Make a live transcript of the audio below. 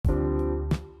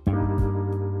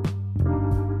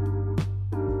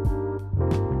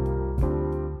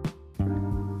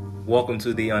Welcome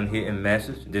to the Unhidden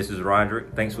Message. This is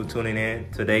Roderick. Thanks for tuning in.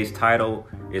 Today's title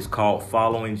is called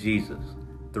Following Jesus.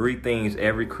 3 things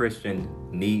every Christian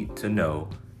need to know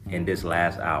in this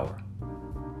last hour.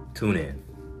 Tune in.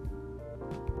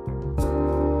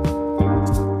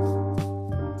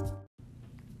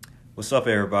 What's up,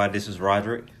 everybody? This is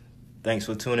Roderick. Thanks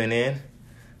for tuning in.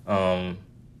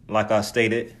 Like I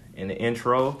stated in the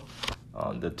intro,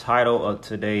 the title of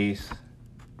today's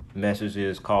message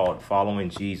is called Following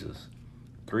Jesus.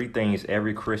 3 things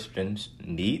every Christian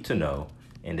need to know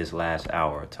in this last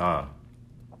hour of time.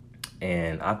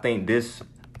 And I think this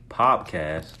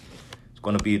podcast is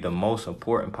going to be the most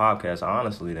important podcast,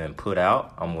 honestly, than put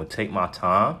out. I'm going to take my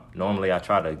time. Normally, I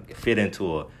try to fit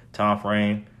into a time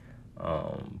frame,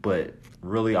 but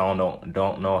really, I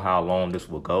don't know how long this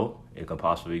will go. It could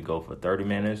possibly go for 30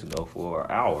 minutes, go for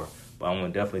an hour, but I'm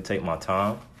going to definitely take my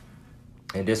time.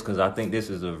 And this because I think this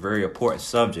is a very important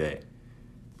subject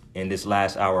in this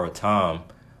last hour of time,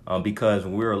 because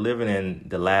we're living in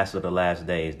the last of the last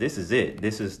days. This is it.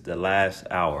 This is the last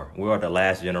hour. We are the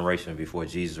last generation before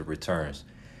Jesus returns.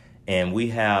 And we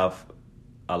have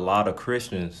a lot of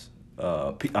Christians,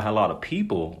 a lot of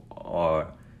people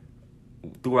are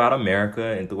throughout America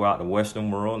and throughout the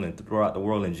Western world and throughout the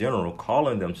world in general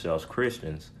calling themselves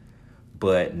Christians,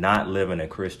 but not living a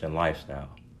Christian lifestyle.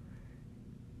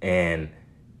 And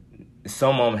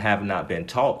some of them have not been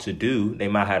taught to do. They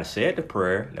might have said the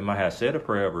prayer. They might have said a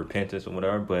prayer of repentance or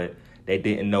whatever, but they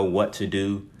didn't know what to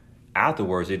do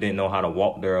afterwards. They didn't know how to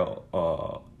walk their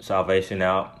salvation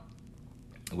out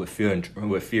with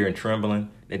fear and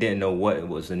trembling. They didn't know what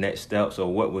was the next step. So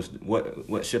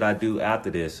what should I do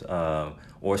after this?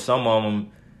 Or some of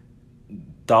them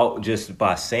thought just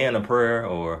by saying a prayer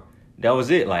or that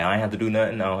was it. Like, I ain't have to do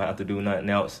nothing. I don't have to do nothing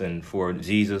else. And for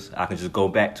Jesus, I can just go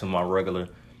back to my regular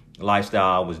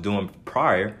lifestyle I was doing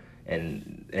prior.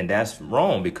 And that's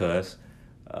wrong, because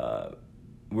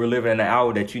we're living in an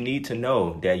hour that you need to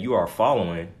know that you are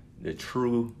following the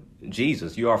true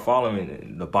Jesus. You are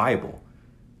following the Bible,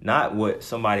 not what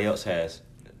somebody else has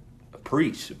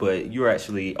preached, but you're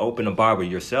actually open the Bible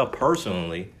yourself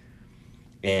personally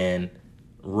and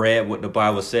read what the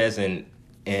Bible says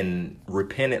and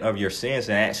repented of your sins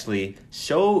and actually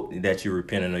showed that you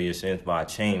repented of your sins by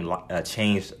a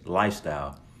changed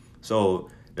lifestyle. So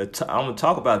I'm going to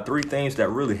talk about 3 things that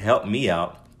really helped me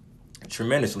out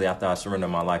tremendously after I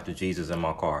surrendered my life to Jesus in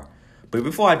my car. But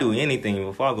before I do anything,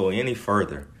 before I go any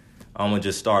further, I'm going to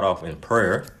just start off in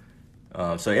prayer.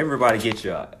 So everybody get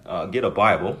a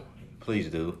Bible. Please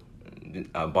do.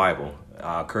 A Bible.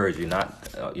 I encourage you,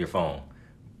 not your phone.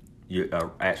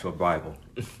 Your actual Bible.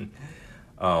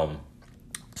 So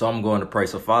I'm going to pray.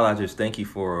 So Father, I just thank you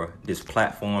for this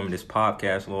platform, this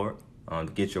podcast, Lord, to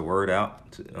get your word out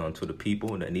to the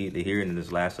people that need to hear it in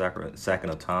this last second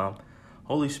of time.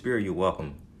 Holy Spirit, you're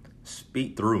welcome.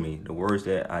 Speak through me the words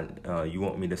that you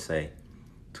want me to say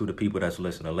to the people that's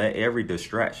listening. Let every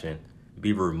distraction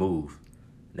be removed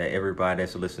that everybody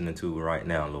that's listening to right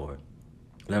now, Lord.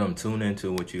 Let them tune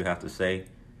into what you have to say.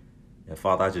 And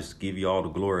Father, I just give you all the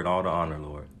glory and all the honor,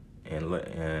 Lord.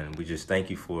 And we just thank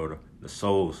you for the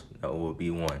souls that will be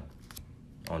won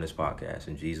on this podcast.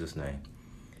 In Jesus' name,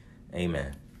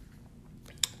 amen.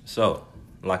 So,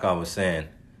 like I was saying,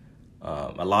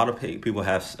 a lot of people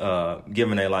have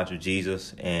given their life to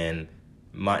Jesus and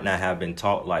might not have been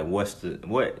taught, like, what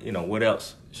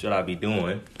else should I be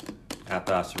doing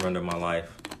after I surrender my life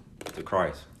to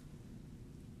Christ.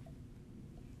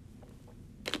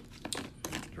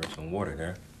 Drink some water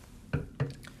there.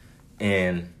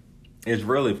 And it's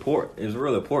really important. It's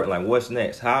really important. Like, what's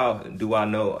next? How do I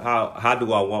know? How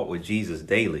do I walk with Jesus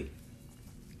daily?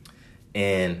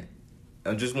 And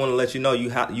I just want to let you know you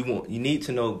need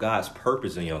to know God's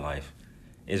purpose in your life.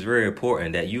 It's very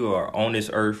important that you are on this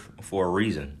earth for a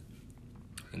reason.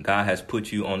 And God has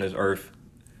put you on this earth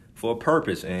for a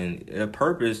purpose, and the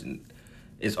purpose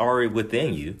is already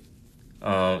within you.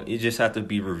 It just has to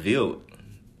be revealed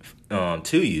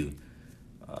to you.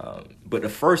 But the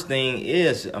first thing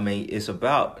is, it's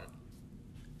about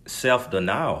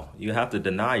self-denial. You have to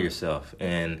deny yourself.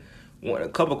 And a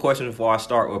couple of questions before I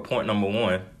start with point number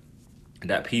 1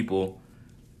 that people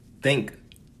think,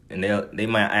 and they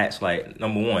might ask, like,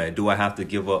 number 1, do I have to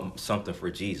give up something for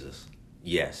Jesus?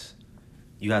 Yes.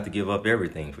 You have to give up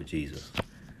everything for Jesus.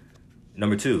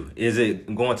 Number 2, is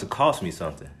it going to cost me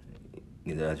something?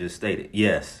 I just stated,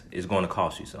 yes, it's going to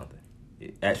cost you something.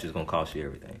 It actually is going to cost you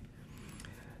everything.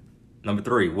 Number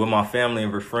 3, will my family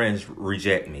and friends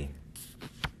reject me?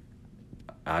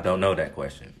 I don't know that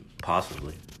question.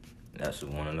 Possibly. That's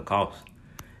one of the costs.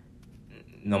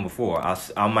 Number 4,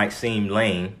 I might seem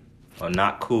lame or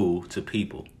not cool to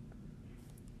people.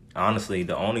 Honestly,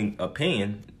 the only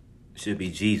opinion should be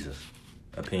Jesus'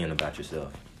 opinion about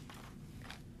yourself.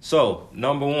 So,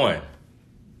 number one,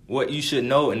 what you should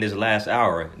know in this last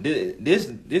hour,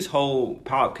 this whole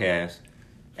podcast,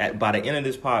 by the end of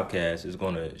this podcast, is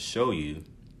going to show you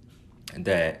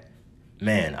that,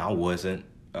 man, I wasn't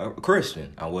a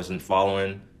Christian. I wasn't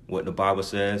following what the Bible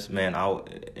says, man. That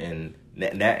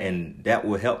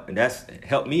will help. And that's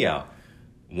helped me out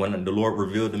when the Lord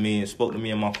revealed to me and spoke to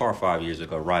me in my car 5 years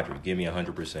ago. Roger, give me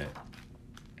 100%.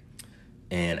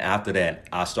 And after that,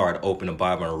 I started opening the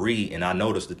Bible and read, and I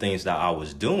noticed the things that I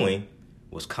was doing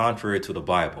was contrary to the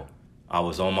Bible. I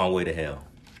was on my way to hell.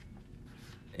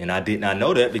 And I did not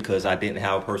know that because I didn't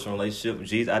have a personal relationship with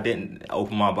Jesus. I didn't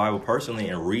open my Bible personally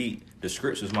and read the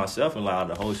scriptures myself and allow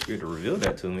the Holy Spirit to reveal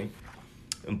that to me.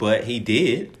 But he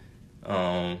did,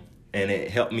 and it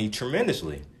helped me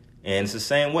tremendously. And it's the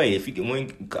same way.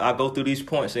 When I go through these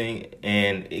points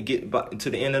and it get to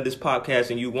the end of this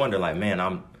podcast, and you wonder, like, man,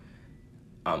 I'm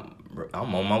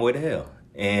on my way to hell.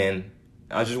 And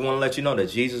I just want to let you know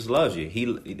that Jesus loves you.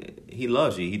 He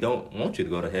loves you. He don't want you to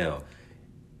go to hell.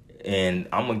 And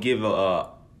I'm gonna give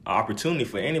a opportunity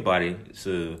for anybody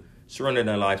to surrender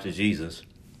their life to Jesus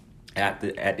at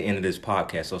the end of this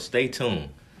podcast. So stay tuned.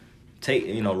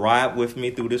 Ride with me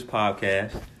through this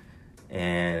podcast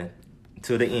and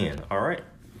to the end. All right.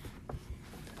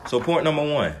 So point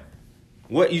number one,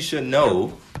 what you should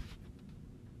know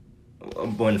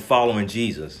when following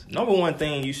Jesus. Number one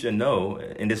thing you should know,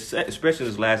 in this, especially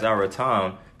this last hour of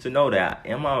time, to know that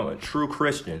am I a true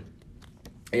Christian,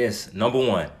 is number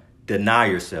one, deny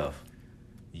yourself.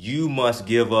 You must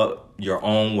give up your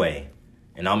own way.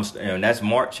 And that's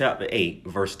Mark chapter 8,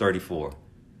 verse 34.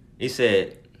 He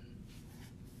said,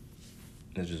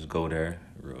 let's just go there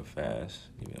real fast.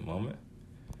 Give me a moment.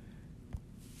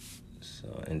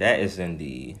 So, and that is I'm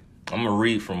going to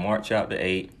read from Mark chapter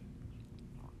 8,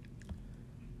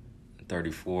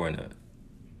 34 in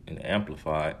the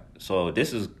Amplified. So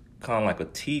this is kind of like a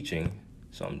teaching,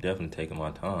 so I'm definitely taking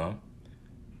my time.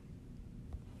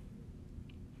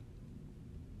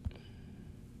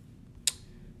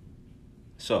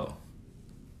 So,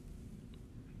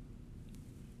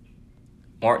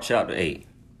 Mark chapter 8,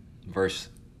 verse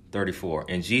 34.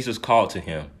 And Jesus called to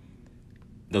him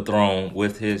the throne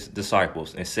with his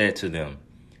disciples and said to them,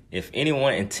 if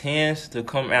anyone intends to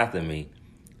come after me,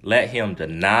 let him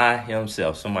deny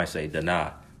himself. Somebody say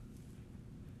deny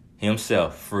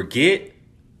himself. Forget,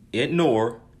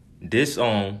 ignore,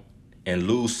 disown, and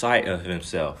lose sight of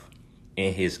himself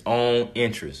in his own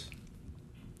interest.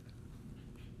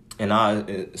 And I'll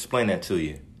explain that to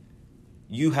you.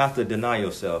 You have to deny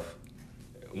yourself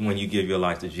when you give your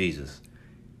life to Jesus.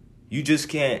 You just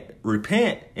can't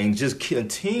repent and just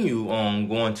continue on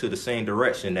going to the same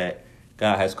direction that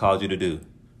God has called you to do.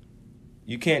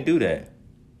 You can't do that.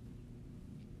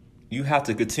 You have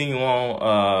to continue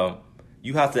on.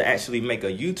 You have to actually make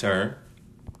a U-turn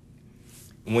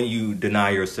when you deny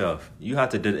yourself. You have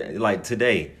to, like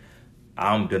today,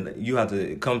 you have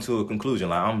to come to a conclusion.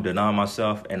 Like, I'm denying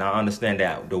myself, and I understand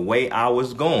that the way I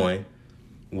was going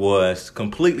was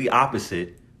completely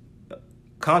opposite,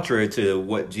 contrary to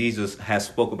what Jesus has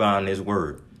spoke about in his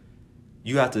word.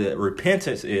 You have to,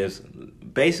 repentance is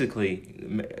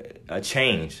basically a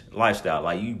change lifestyle.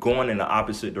 Like, you going in the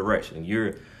opposite direction.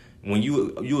 When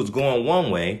you was going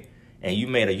one way and you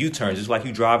made a U-turn, just like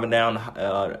you driving down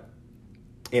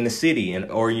in the city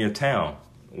or in your town,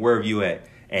 wherever you at,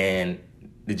 and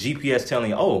the GPS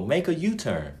telling you, oh, make a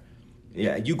U-turn.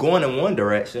 Yeah, you going in one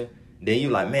direction, then you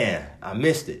like, man, I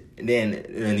missed it. And then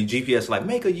the GPS like,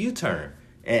 make a U-turn.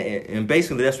 And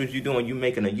basically that's what you're doing. You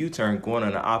making a U-turn going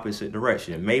in the opposite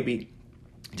direction. Maybe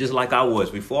just like I was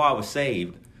before I was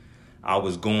saved, I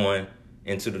was going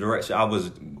into the direction I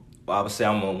would say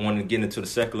I'm wanting to get into the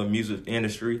secular music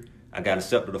industry. I got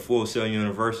accepted to Full Sail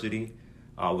University.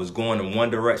 I was going in one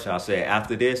direction. I said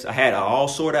after this, I had it all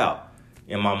sorted out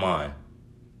in my mind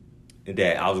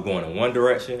that I was going in one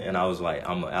direction, and I was like,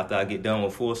 after I get done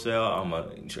with Full Sail, I'm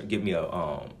gonna get me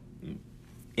a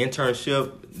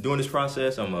internship during this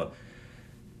process. I'm gonna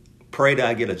pray that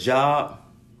I get a job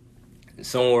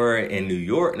somewhere in New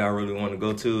York, and I really want to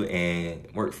go to and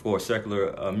work for a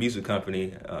secular music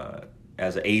company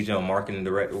as an agent, marketing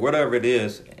director, whatever it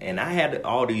is. And I had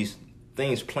all these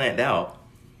things planned out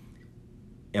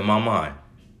in my mind.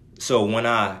 So when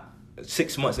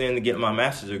 6 months into getting my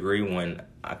master's degree, when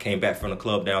I came back from the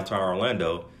club downtown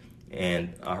Orlando,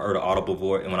 and I heard an audible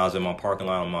voice, and when I was in my parking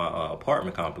lot of my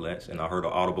apartment complex, and I heard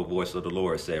an audible voice of the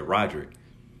Lord say, Roderick,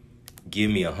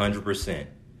 give me 100%.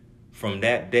 From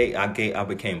that day, I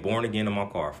became born again in my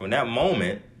car. From that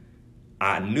moment,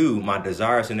 I knew my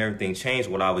desires and everything changed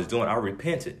what I was doing. I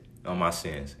repented on my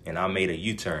sins and I made a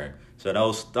U-turn. So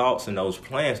those thoughts and those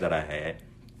plans that I had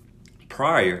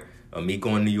prior of me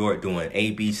going to New York doing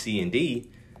A, B, C, and D,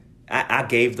 I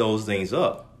gave those things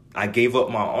up. I gave up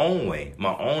my own way,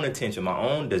 my own attention, my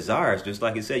own desires. Just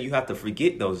like it said, you have to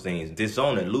forget those things,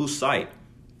 disown it, lose sight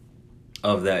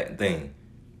of that thing.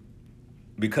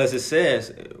 Because it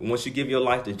says, once you give your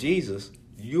life to Jesus,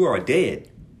 you are dead.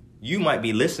 You might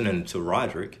be listening to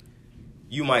Roderick.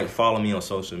 You might follow me on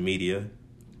social media.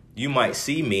 You might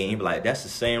see me and be like, that's the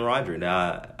same Roderick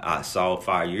that I saw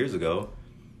 5 years ago.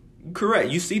 Correct.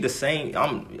 You see the same.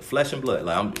 I'm flesh and blood.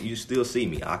 Like you still see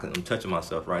me. I'm touching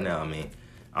myself right now. I mean,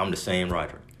 I'm the same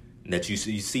Roderick that you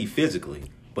see physically.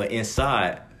 But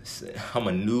inside, I'm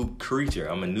a new creature.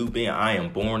 I'm a new being. I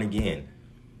am born again.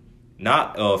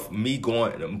 Not of me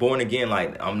born again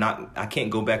like I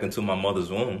can't go back into my mother's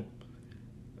womb.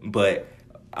 But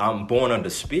I'm born of the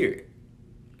Spirit.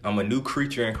 I'm a new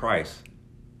creature in Christ.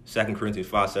 2 Corinthians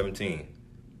 5:17.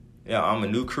 Yeah, I'm a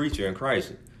new creature in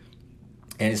Christ.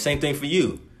 And the same thing for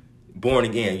you. Born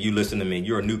again, you listen to me.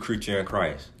 You're a new creature in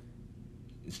Christ.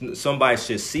 Somebody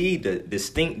should see the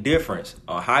distinct difference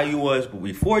on how you was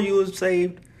before you was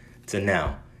saved to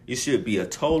now. You should be a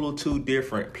total two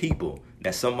different people.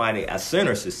 That a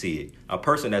sinner should see it. A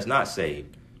person that's not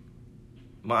saved.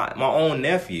 My own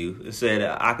nephew said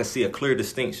I could see a clear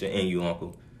distinction in you,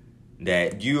 Uncle.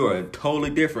 That you are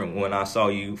totally different when I saw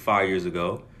you 5 years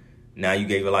ago. Now you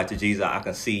gave your life to Jesus. I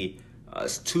can see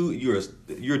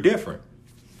you're different.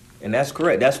 And that's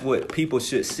correct. That's what people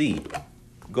should see.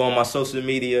 Go on my social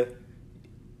media.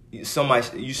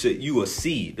 You will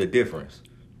see the difference.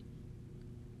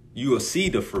 You will see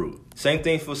the fruit. Same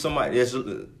thing for somebody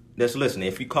that's listening.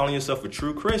 If you're calling yourself a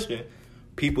true Christian,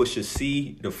 people should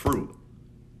see the fruit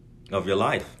of your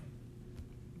life.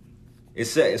 It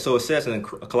says in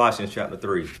Colossians chapter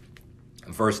 3,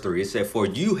 verse 3, it said, for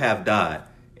you have died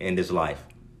in this life.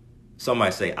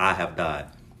 Somebody say, I have died.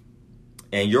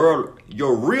 And your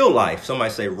real life,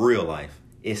 somebody say real life,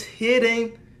 is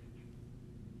hidden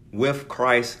with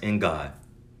Christ in God.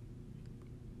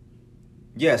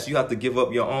 Yes, you have to give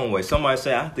up your own way. Somebody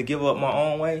say, I have to give up my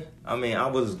own way. I mean, I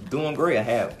was doing great. I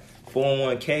had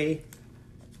 401k.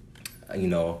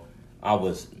 I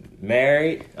was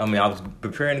married. I was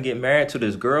preparing to get married to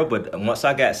this girl. But once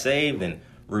I got saved and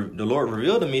the Lord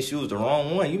revealed to me she was the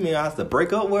wrong one. You mean I have to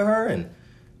break up with her and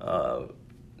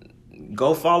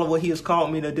go follow what he has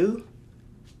called me to do?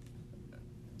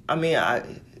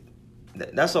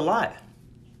 That's a lot.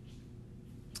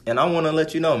 And I want to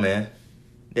let you know, man,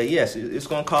 that yes, it's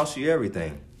going to cost you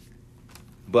everything.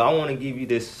 But I want to give you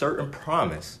this certain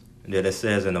promise that it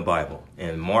says in the Bible.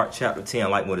 In Mark chapter 10, I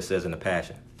like what it says in the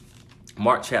Passion.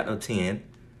 Mark chapter 10,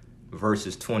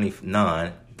 verses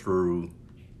 29 through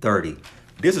 30.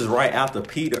 This is right after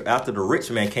the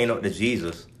rich man came up to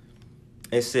Jesus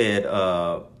and said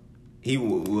he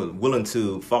was willing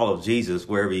to follow Jesus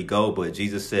wherever he go. But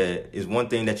Jesus said, is one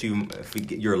thing that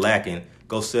you're lacking.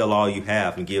 Go sell all you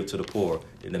have and give to the poor.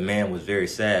 And the man was very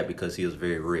sad because he was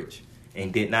very rich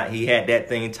and he had that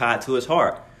thing tied to his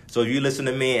heart. So if you listen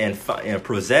to me and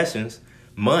possessions,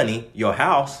 money, your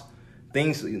house,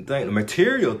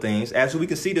 material things, as we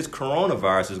can see this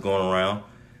coronavirus is going around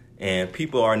and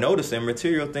people are noticing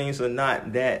material things are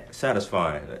not that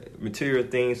satisfying. Material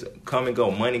things come and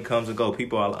go. Money comes and go.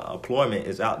 Employment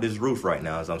is out this roof right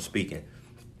now as I'm speaking.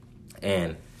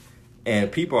 And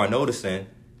people are noticing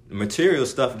material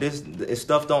stuff, this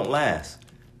stuff don't last.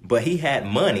 But he had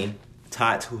money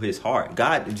tied to his heart.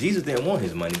 Jesus didn't want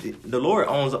his money. The Lord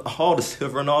owns all the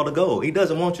silver and all the gold. He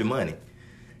doesn't want your money.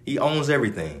 He owns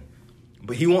everything.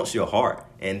 But he wants your heart.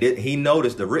 And he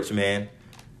noticed the rich man,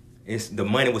 the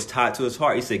money was tied to his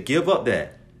heart. He said, give up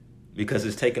that because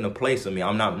it's taking the place of me.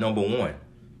 I'm not number one.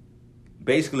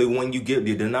 Basically, when you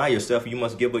deny yourself, you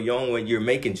must give up your own way. You're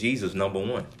making Jesus number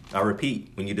one. I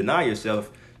repeat, when you deny yourself,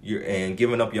 and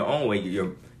giving up your own way,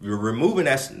 you're removing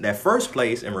that first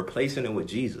place and replacing it with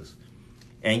Jesus.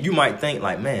 And you might think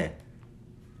like, man,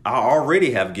 I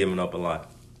already have given up a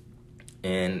lot.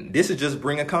 And this is just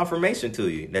bringing confirmation to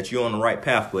you that you're on the right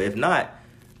path. But if not,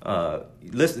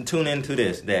 tune into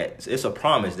this, that it's a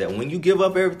promise that when you give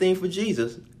up everything for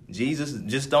Jesus,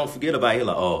 just don't forget about it. You're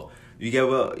like, oh, you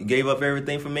gave up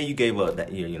everything for me. You gave up that,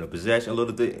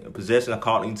 possession. I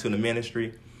called you to the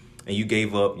ministry. And you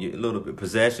gave up your little bit of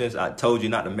possessions. I told you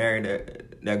not to marry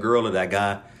that girl or that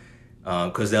guy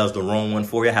because that was the wrong one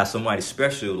for you. I have somebody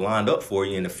special lined up for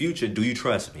you in the future. Do you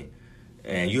trust me?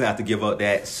 And you have to give up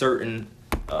that certain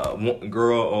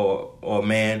girl or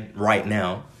man right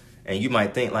now. And you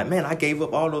might think like, man, I gave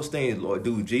up all those things. Lord,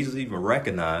 do Jesus even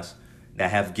recognize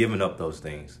that have given up those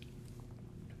things.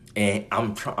 And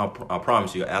I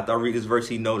promise you, after I read this verse,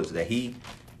 he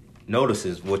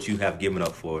notices what you have given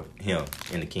up for him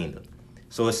in the kingdom.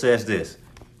 So it says this.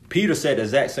 Peter said the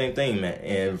exact same thing, man.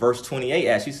 In verse 28,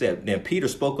 as he said, then Peter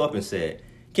spoke up and said,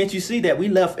 can't you see that we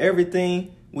left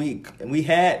everything we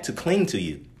had to cling to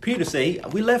you? Peter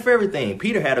said, we left everything.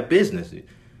 Peter had a business,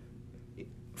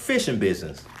 fishing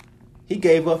business. He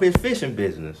gave up his fishing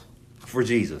business for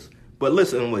Jesus. But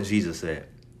listen to what Jesus said.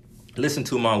 Listen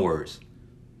to my words.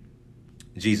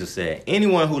 Jesus said,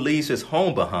 anyone who leaves his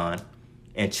home behind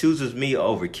and chooses me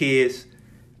over kids,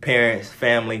 parents,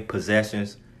 family,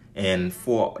 possessions, and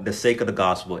for the sake of the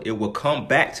gospel, it will come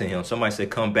back to him. Somebody say,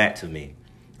 come back to me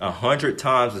 100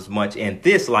 times as much in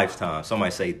this lifetime.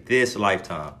 Somebody say this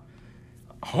lifetime.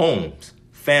 Homes,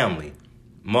 family,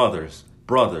 mothers,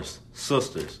 brothers,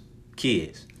 sisters,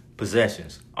 kids,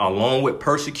 possessions, along with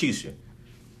persecution,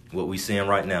 what we're seeing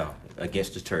right now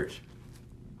against the church.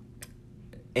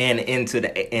 And in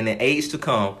the age to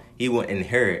come, he will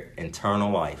inherit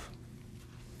eternal life.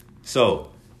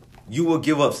 So you will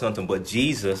give up something, but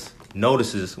Jesus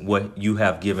notices what you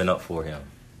have given up for him,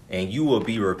 and you will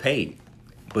be repaid.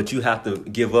 But you have to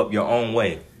give up your own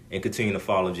way and continue to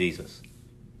follow Jesus.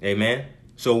 Amen.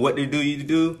 So what do you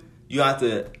do? You have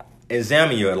to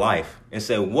examine your life and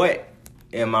say, what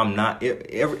am I not?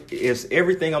 Is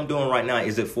everything I'm doing right now,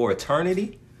 is it for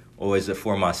eternity or is it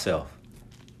for myself?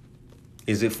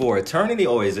 Is it for eternity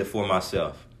or is it for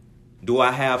myself? Do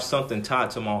I have something tied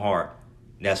to my heart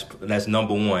that's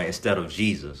number one instead of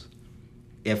Jesus?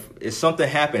 If something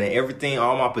happened and everything,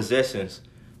 all my possessions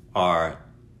are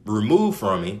removed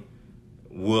from me,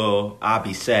 will I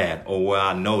be sad, or will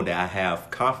I know that I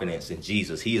have confidence in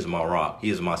Jesus? He is my rock.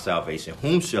 He is my salvation.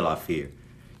 Whom shall I fear?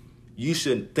 You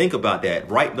should think about that.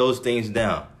 Write those things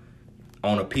down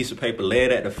on a piece of paper. Lay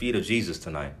it at the feet of Jesus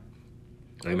tonight.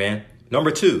 Amen.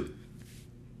 Number 2.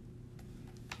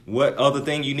 What other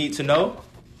thing you need to know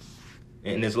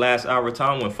in this last hour of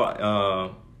time when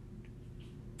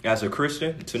as a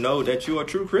Christian, to know that you're a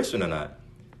true Christian or not?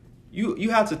 You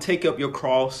have to take up your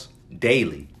cross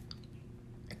daily.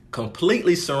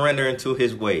 Completely surrender into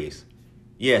his ways.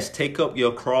 Yes, take up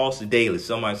your cross daily.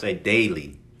 Somebody say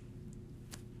daily.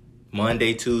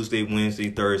 Monday, Tuesday, Wednesday,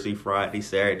 Thursday, Friday,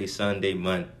 Saturday, Sunday,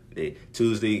 Monday,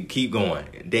 Tuesday. Keep going.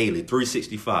 Daily.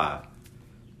 365.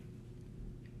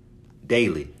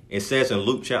 Daily. It says in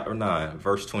Luke chapter 9,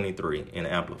 verse 23 in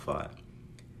Amplified.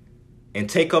 And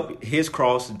take up his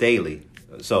cross daily.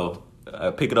 So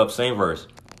pick it up, same verse.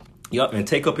 Yup, and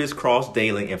take up his cross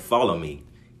daily and follow me.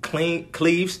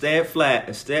 Cleave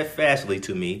steadfastly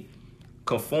to me.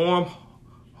 Conform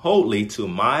wholly to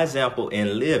my example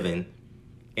in living,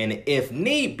 and if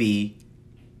need be,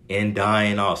 in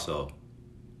dying also.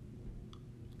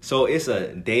 So it's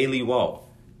a daily walk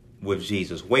with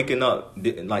Jesus. Waking up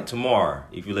like tomorrow,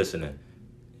 if you're listening,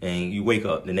 and you wake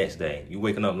up the next day, you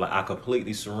waking up like, I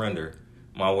completely surrender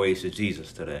my ways to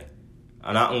Jesus today.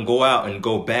 I'm not going to go out and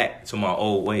go back to my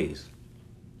old ways.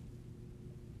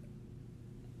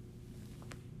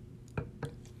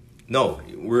 No,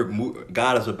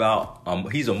 God is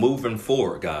about, he's a moving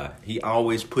forward God. He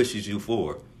always pushes you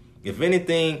forward. If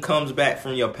anything comes back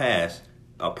from your past,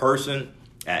 a person,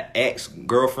 an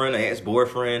ex-girlfriend, an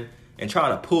ex-boyfriend, and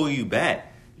trying to pull you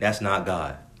back, that's not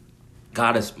God.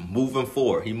 God is moving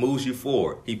forward. He moves you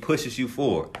forward. He pushes you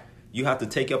forward. You have to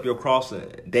take up your cross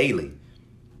daily.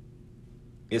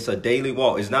 It's a daily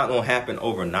walk. It's not going to happen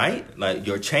overnight, like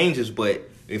your changes, but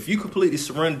if you completely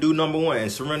surrender, do number 1 and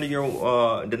surrender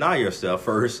deny yourself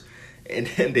first, and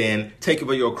then take up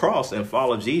your cross and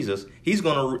follow Jesus, he's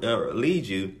going to lead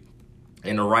you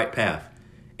in the right path.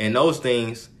 And those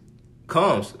things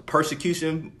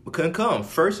persecution can come.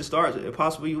 First, it starts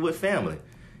possibly with family.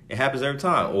 It happens every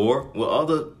time. Or with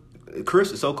other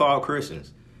Christians, so-called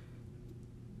Christians,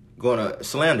 going to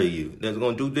slander you. They're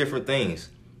going to do different things.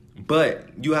 But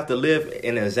you have to live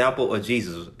an example of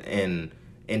Jesus and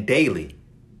daily.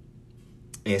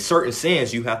 And certain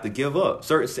sins you have to give up.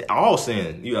 All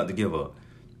sins you have to give up.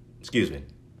 Excuse me.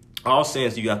 All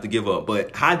sins you have to give up.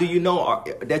 But how do you know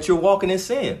that you're walking in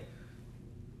sin?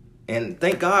 And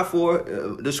thank God for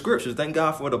the scriptures. Thank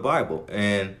God for the Bible.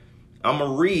 And I'm going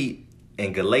to read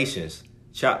in Galatians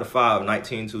chapter 5,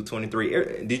 19 to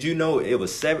 23. Did you know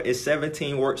it's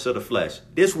 17 works of the flesh?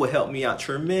 This will help me out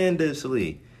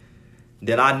tremendously.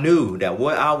 That I knew that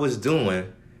what I was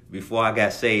doing before I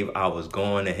got saved, I was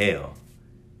going to hell.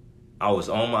 I was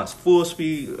on my full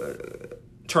speed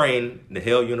train to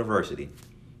Hell University.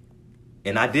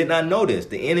 And I did not know this.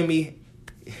 The enemy,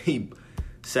 he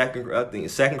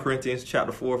Second Corinthians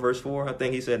chapter 4, verse 4. I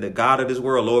think he said the God of this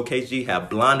world, lowercase g, have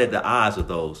blinded the eyes of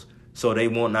those so they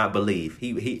will not believe.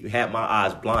 He had my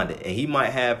eyes blinded, and he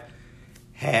might have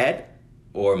had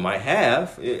or might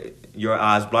have your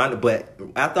eyes blinded. But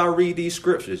after I read these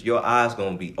scriptures, your eyes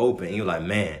going to be open. And you're like,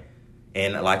 man.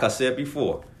 And like I said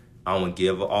before, I'm going to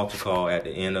give an altar call at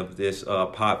the end of this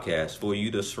podcast for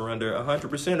you to surrender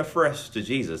 100% afresh to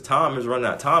Jesus. Time is running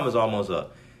out. Time is almost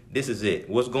up. This is it.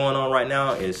 What's going on right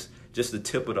now is just the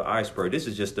tip of the iceberg. This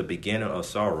is just the beginning of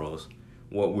sorrows,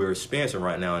 what we're experiencing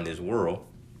right now in this world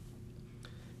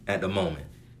at the moment.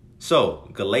 So,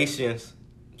 Galatians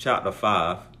chapter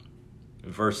 5,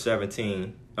 verse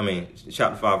 17.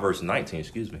 Chapter 5, verse 19,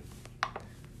 excuse me.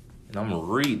 And I'm going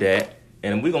to read that,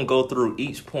 and we're going to go through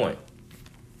each point.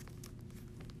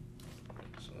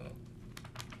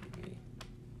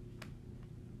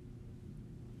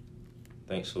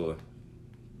 Thanks for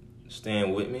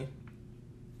staying with me.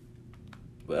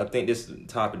 But I think this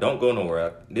topic, don't go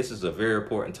nowhere. This is a very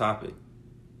important topic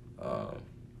for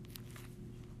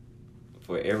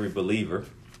every believer,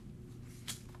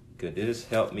 because this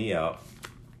helped me out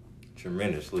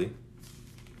tremendously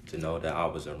to know that I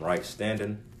was in right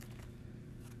standing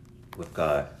with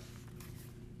God.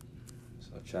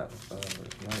 So chapter 5,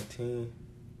 verse 19.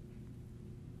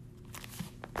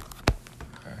 All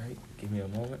right, give me a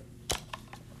moment.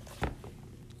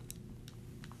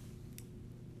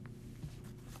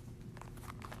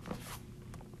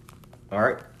 All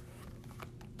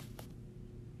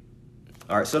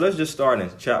right, so let's just start in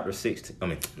chapter 16.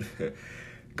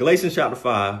 Galatians chapter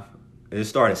 5, let's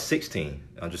start at 16.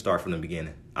 I'll just start from the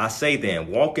beginning. I say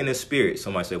then, walk in the spirit.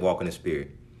 Somebody say, walk in the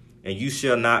spirit. And you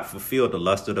shall not fulfill the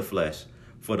lust of the flesh.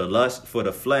 For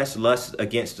the flesh lusts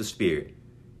against the spirit,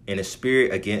 and the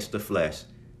spirit against the flesh.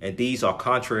 And these are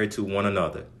contrary to one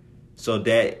another, so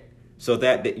that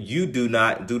you do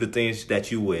not do the things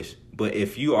that you wish. But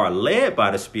if you are led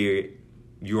by the spirit,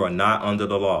 you are not under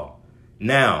the law.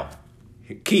 Now,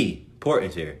 key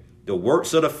importance here. The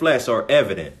works of the flesh are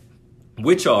evident,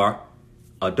 which are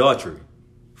adultery,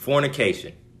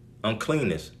 fornication,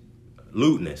 uncleanness,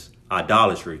 lewdness,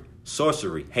 idolatry,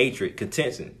 sorcery, hatred,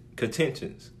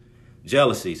 contentions,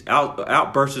 jealousies,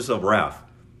 outbursts of wrath,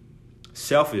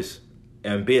 selfish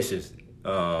ambitions,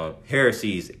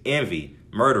 heresies, envy,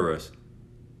 murderers,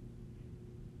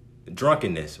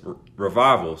 drunkenness,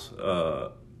 revivals,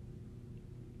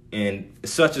 and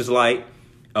such is like,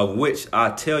 of which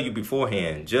I tell you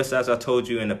beforehand, just as I told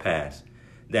you in the past,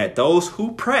 that those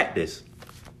who practice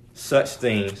such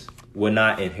things will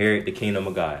not inherit the kingdom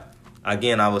of God.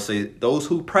 Again, I would say those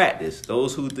who practice,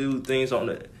 those who do things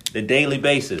on the daily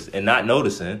basis and not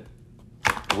noticing,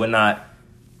 will not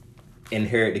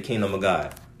inherit the kingdom of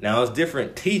God. Now, there's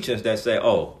different teachings that say,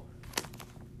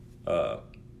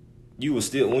 you will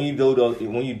still, when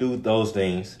you do those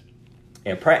things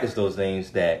and practice those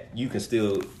things, that you can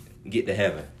still get to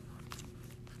heaven,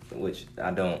 which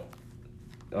I don't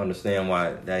understand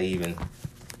why they even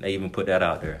put that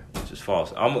out there, which is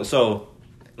false. So,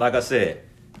 like I said,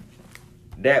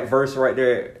 that verse right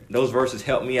there, those verses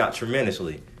help me out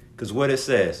tremendously, because what it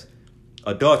says,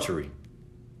 adultery.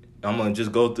 I'm going to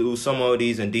just go through some of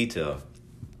these in detail.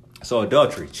 So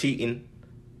adultery, cheating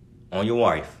on your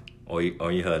wife or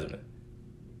your husband.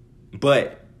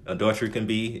 But adultery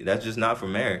that's just not for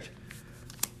marriage.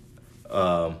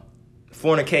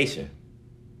 Fornication,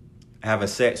 having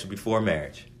sex before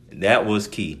marriage. That was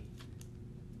key,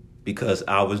 because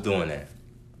I was doing that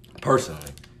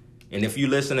personally. And if you're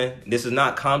listening, this is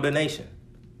not condemnation.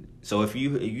 So if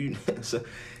you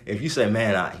say,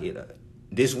 man,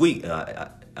 this week I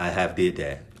have did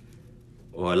that,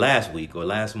 or last week or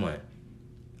last month,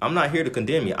 I'm not here to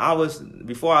condemn you.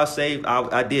 Before I was saved,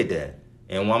 I did that.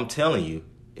 And what I'm telling you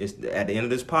is, at the end of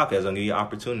this podcast, I'm going to give you an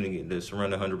opportunity to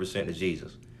surrender 100% to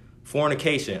Jesus.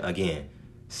 Fornication, again,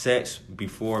 sex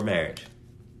before marriage.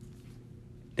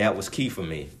 That was key for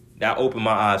me. That opened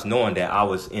my eyes, knowing that I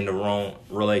was in the wrong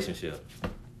relationship.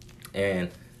 And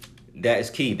that is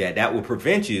key. That will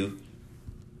prevent you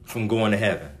from going to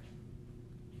heaven.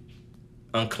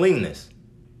 Uncleanness.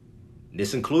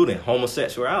 This including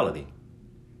homosexuality,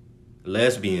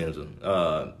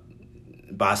 lesbianism,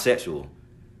 bisexual,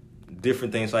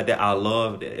 different things like that. I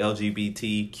love the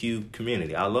LGBTQ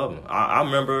community. I love them. I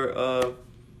remember,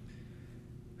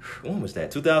 when was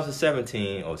that?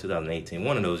 2017 or 2018,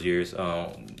 one of those years.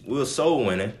 We were soul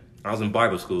winning. I was in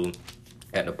Bible school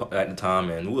at the time,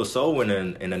 and we were soul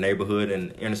winning in the neighborhood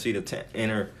in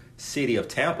inner city of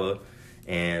Tampa,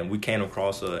 and we came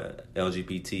across a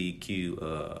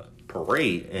LGBTQ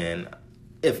parade, and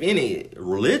if any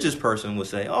religious person would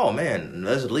say, "Oh man,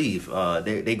 let's leave.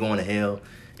 They going to hell,"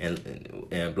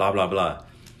 and blah blah blah.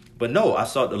 But no, I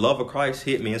saw the love of Christ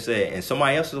hit me and said, and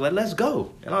somebody else was like, "Let's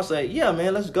go." And I said, "Yeah,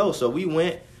 man, let's go." So we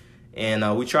went,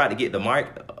 and we tried to get the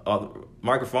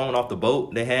microphone off the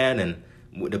boat they had, and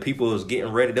the people was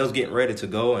getting ready. They was getting ready to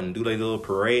go and do their little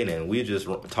parade, and we just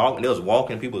talking. They was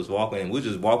walking. People was walking, and we was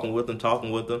just walking with them,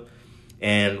 talking with them.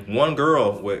 And one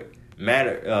girl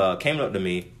came up to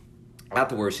me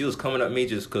afterwards. She was coming up to me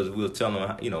just because we was telling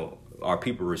them, are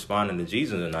people responding to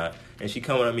Jesus or not? And she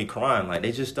coming at me crying like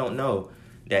they just don't know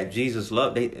that Jesus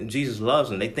loves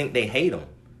them. They think they hate him.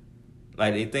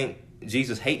 Like they think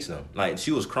Jesus hates them. Like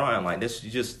she was crying like this.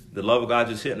 Just the love of God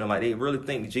just hitting them. Like they really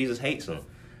think Jesus hates them,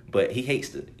 but he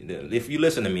hates it. If you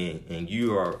listen to me and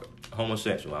you are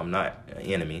homosexual, I'm not an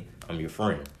enemy. I'm your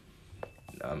friend.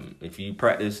 If you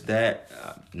practice that,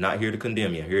 I'm not here to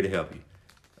condemn you. I'm here to help you.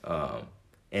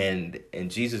 And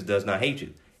Jesus does not hate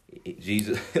you.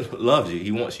 Jesus loves you.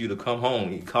 He wants you to come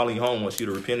home. He calling you home, wants you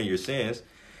to repent of your sins.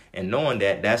 And knowing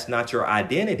that that's not your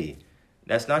identity.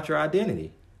 That's not your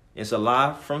identity. It's a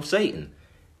lie from Satan.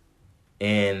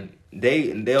 And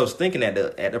they was thinking at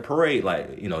the parade,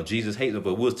 like, Jesus hates them.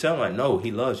 But we was telling them, like, no,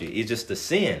 he loves you. It's just the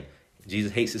sin.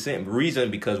 Jesus hates the sin. Reason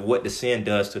because what the sin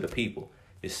does to the people.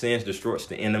 The sin destroys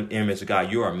the image of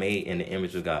God. You are made in the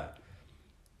image of God.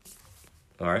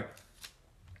 All right.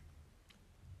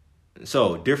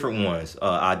 So different ones.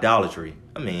 Idolatry.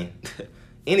 I mean,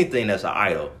 anything that's an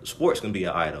idol. Sports can be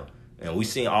an idol. And we've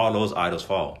seen all those idols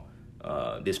fall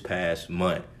this past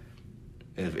month.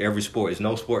 If every sport, there's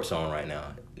no sports on right now.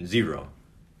 0.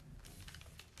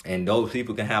 And those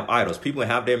people can have idols. People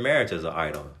can have their marriage as an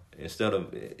idol. Instead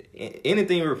of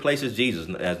anything replaces Jesus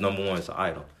as number one, it's an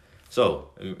idol. So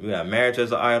we got marriage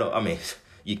as an idol. I mean,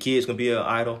 your kids can be an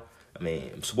idol. I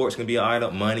mean, sports can be an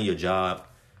idol. Money, your job,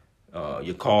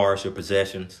 your cars, your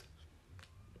possessions.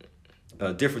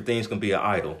 Different things can be an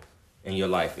idol in your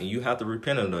life. And you have to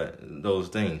repent of those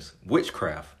things.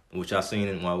 Witchcraft, which I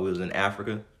seen while we was in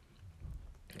Africa.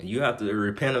 And you have to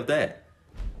repent of that.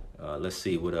 Let's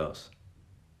see, what else?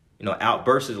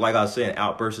 Outbursts, like I was saying,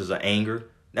 outbursts of anger.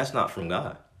 That's not from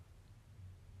God.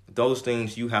 Those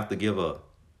things you have to give up.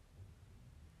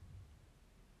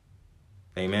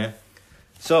 Amen.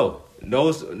 So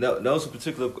those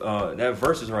particular that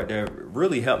verses right there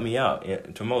really helped me out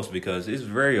to most, because it's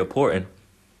very important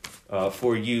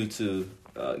for you to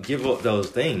give up those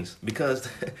things, because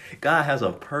God has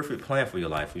a perfect plan for your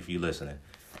life if you're listening.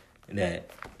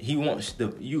 That He wants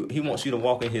you to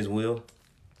walk in His will.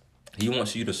 He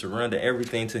wants you to surrender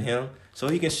everything to Him, so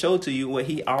He can show to you what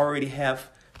He already have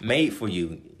made for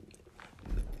you.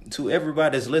 To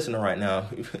everybody that's listening right now,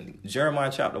 Jeremiah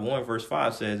chapter 1 verse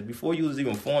 5 says, before you was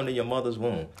even formed in your mother's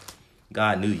womb,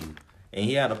 God knew you. And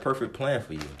He had a perfect plan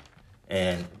for you.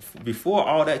 And before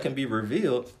all that can be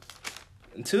revealed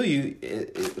to you,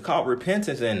 it's called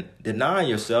repentance and denying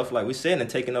yourself, like we said, and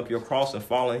taking up your cross and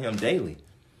following Him daily.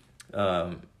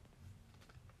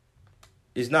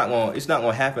 It's not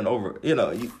gonna happen over,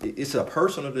 it's a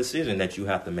personal decision that you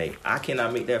have to make. I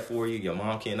cannot make that for you. Your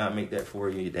mom cannot make that for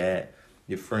you. Your dad,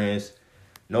 your friends,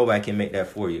 nobody can make that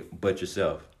for you but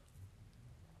yourself.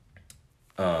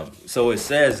 So it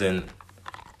says in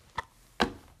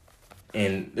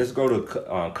let's go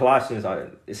to Colossians.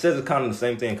 It says it's kind of the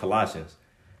same thing in Colossians,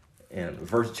 in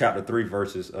chapter 3,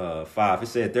 verses 5. It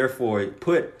said, therefore,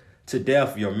 put to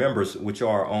death your members which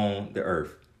are on the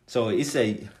earth. So it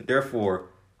say, therefore,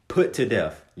 put to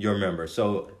death your members.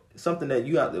 So something that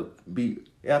you have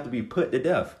to be put to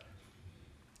death,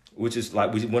 which is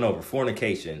like we went over: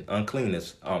 fornication,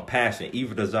 uncleanness, passion,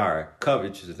 evil desire,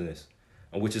 covetousness,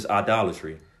 which is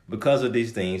idolatry. Because of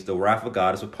these things, the wrath of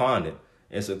God is upon it.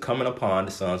 It's coming upon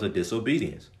the sons of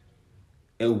disobedience,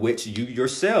 in which you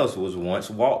yourselves was once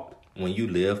walked when you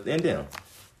lived in them.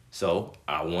 So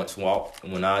I once walked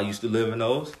when I used to live in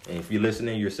those. And if you're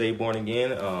listening, you're saved, born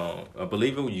again, a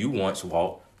believer, you once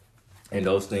walked in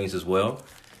those things as well.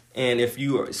 And if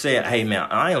you are saying, hey, man,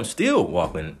 I am still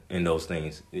walking in those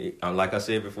things. Like I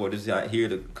said before, this is not here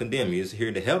to condemn you. It's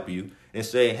here to help you and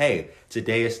say, hey,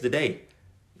 today is the day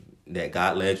that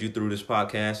God led you through this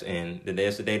podcast. And today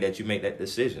is the day that you make that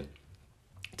decision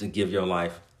to give your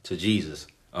life to Jesus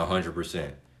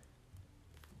 100%.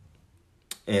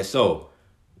 And so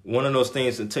one of those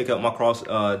things to take up my cross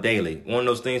daily. One of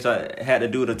those things I had to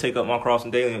do to take up my cross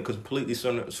daily and completely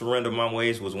surrender my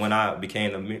ways was when I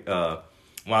became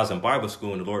when I was in Bible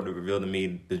school, and the Lord revealed to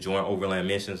me to join Overland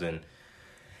Missions,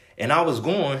 and I was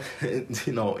going,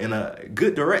 in a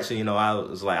good direction. I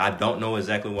was like, I don't know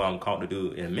exactly what I'm called to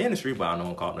do in ministry, but I know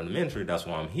I'm called in the ministry. That's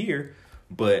why I'm here.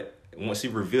 But once he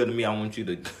revealed to me, I want you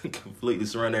to completely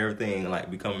surrender everything, like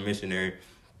become a missionary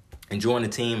and join the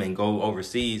team and go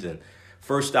overseas. And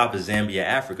first stop is Zambia,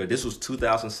 Africa. This was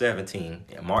 2017.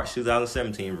 In March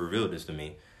 2017 revealed this to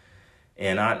me.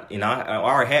 And I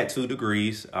already had 2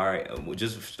 degrees. All right, we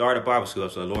just started Bible school.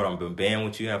 So Lord, I'm obeying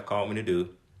what you have called me to do.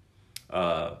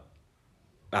 I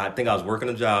think I was working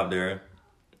a job there,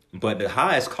 but the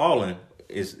highest calling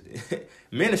is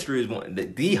ministry is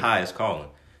the highest calling.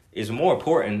 It's more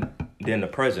important than the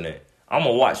president. I'm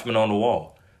a watchman on the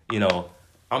wall. You know,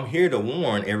 I'm here to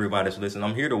warn everybody that's listening.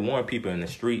 I'm here to warn people in the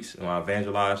streets when I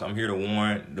evangelize. I'm here to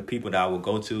warn the people that I will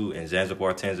go to in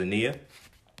Zanzibar, Tanzania,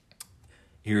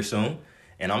 here soon.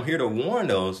 And I'm here to warn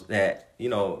those that, you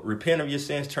know, repent of your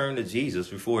sins, turn to Jesus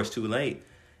before it's too late,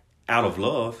 out of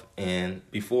love. And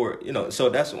before, you know, so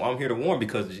that's why I'm here to warn,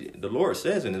 because the Lord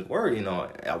says in his word, you know,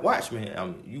 watch me.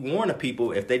 You warn the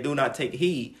people, if they do not take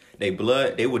heed, they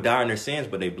will die in their sins,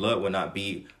 but their blood will not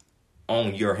be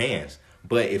on your hands.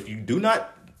 But if you do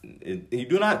not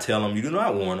tell them, you do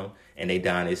not warn them, and they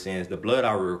die in their sins, the blood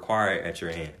I will require at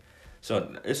your hand.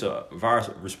 So it's a virus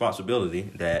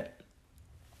responsibility that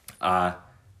I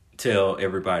tell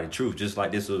everybody the truth. Just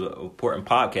like this is an important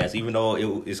podcast, even though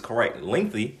it is correct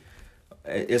lengthy,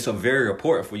 it's a very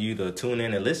important for you to tune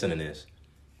in and listen to this.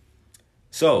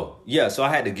 So I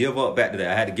had to give up back to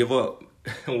that. I had to give up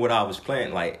what I was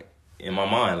planning, like in my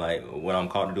mind, like what I'm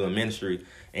called to do in ministry,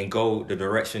 and go the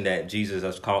direction that Jesus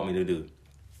has called me to do.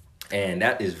 And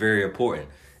that is very important,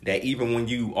 that even when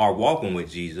you are walking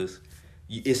with Jesus,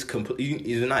 it's complete.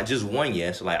 It's not just one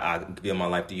yes, like I give my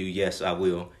life to you, yes, I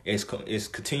will. It's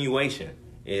continuation.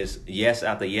 It's yes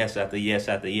after yes after yes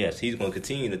after yes. He's going to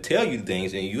continue to tell you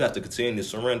things, and you have to continue to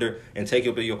surrender and take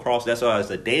up your cross. That's why it's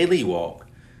a daily walk,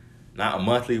 not a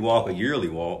monthly walk, a yearly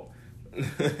walk,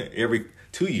 every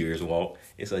 2 years walk.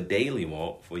 It's a daily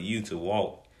walk for you to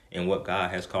walk in what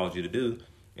God has called you to do.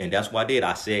 And that's what I did.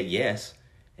 I said yes.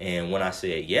 And when I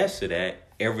said yes to that,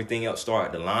 everything else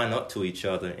started to line up to each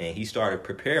other. And he started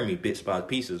preparing me bits by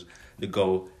pieces to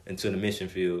go into the mission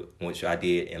field, which I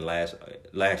did in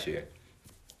last year.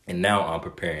 And now I'm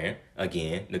preparing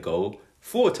again to go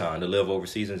full time to live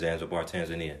overseas in Zanzibar,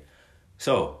 Tanzania.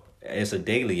 So it's a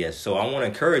daily yes. So I want to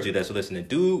encourage you that's listening,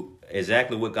 do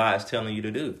exactly what God's telling you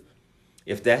to do.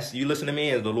 If that's you listen to me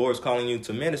and the Lord's calling you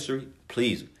to ministry,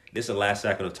 please, this is the last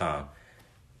second of time.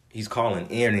 He's calling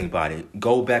anybody.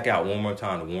 Go back out one more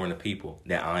time to warn the people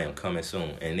that I am coming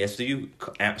soon. And if you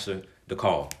answer the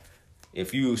call.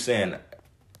 If you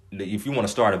want to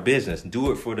start a business,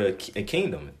 do it for the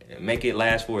kingdom. Make it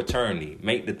last for eternity.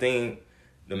 Make the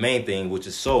main thing, which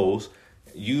is souls.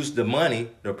 Use the money,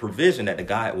 the provision that the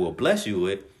God will bless you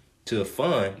with to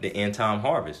fund the end time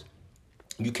harvest.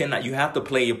 You have to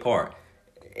play your part.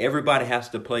 Everybody has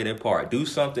to play their part. Do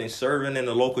something, serving in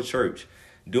the local church.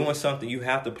 Doing something, you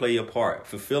have to play your part.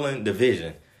 Fulfilling the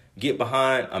vision. Get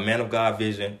behind a man of God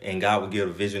vision, and God will give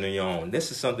a vision of your own.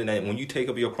 This is something that when you take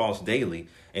up your cross daily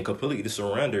and completely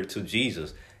surrender to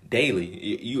Jesus daily,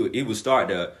 it will start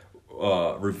to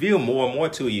reveal more and more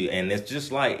to you. And it's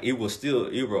just like the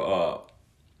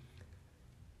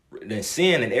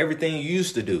sin and everything you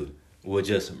used to do will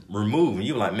just remove. And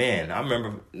you're like, man, I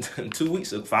remember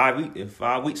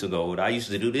 5 weeks ago, I used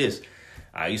to do this.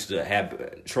 I used to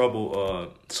have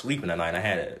trouble sleeping at night. I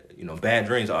had bad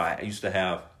dreams. I used to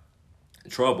have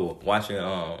trouble watching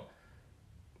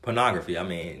pornography. I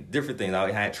mean, different things.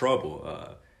 I had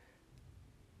trouble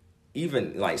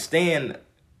even like staying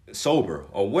sober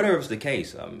or whatever is the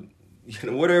case.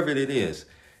 Whatever it is,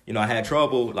 I had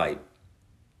trouble like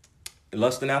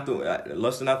lusting after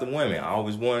women. I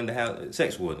always wanted to have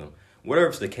sex with them.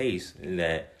 Whatever's the case,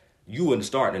 that you would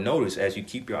start to notice as you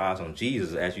keep your eyes on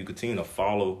Jesus, as you continue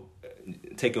to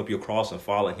take up your cross and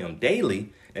follow him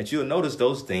daily, that you'll notice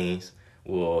those things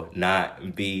will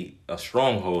not be a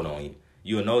stronghold on you.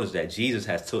 You'll notice that Jesus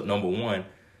has took number one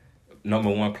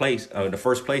place, the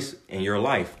first place in your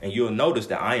life. And you'll notice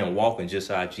that I am walking just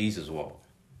how Jesus walked.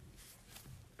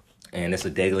 And it's a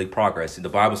daily progress. The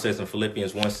Bible says in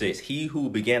Philippians 1:6, he who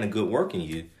began a good work in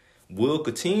you will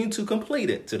continue to complete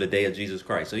it to the day of Jesus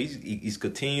Christ. So he's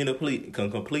continuing to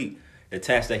complete the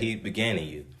task that he began in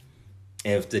you.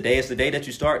 And if today is the day that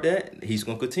you start that, he's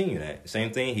going to continue that.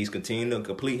 Same thing, he's continuing to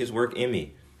complete his work in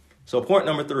me. So point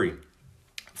number 3,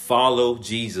 follow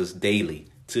Jesus daily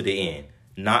to the end,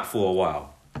 not for a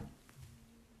while.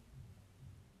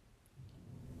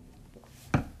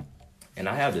 And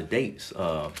I have the dates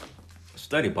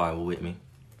study Bible with me.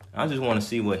 I just want to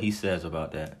see what he says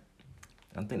about that.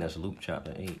 I think that's Luke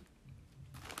chapter 8.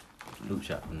 Luke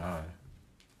chapter 9.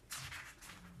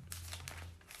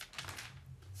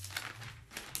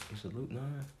 Is it Luke 9?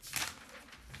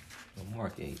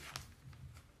 Mark 8.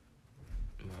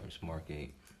 It's Mark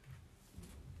 8.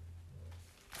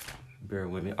 Bear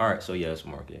with me. All right, so yeah, it's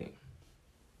Mark 8.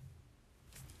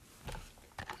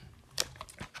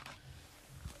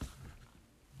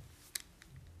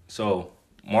 So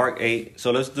Mark 8.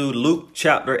 So let's do Luke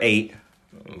chapter 8,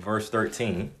 verse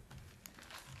 13.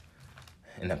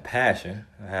 In the Passion,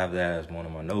 I have that as one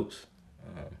of my notes.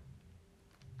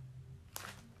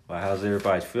 But how's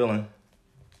everybody feeling?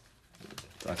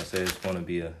 Like I said, it's going to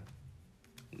be a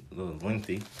little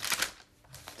lengthy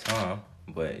time,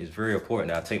 but it's very important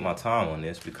that I take my time on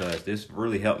this because this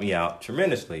really helped me out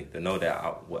tremendously to know that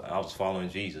I was following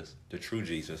Jesus, the true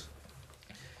Jesus,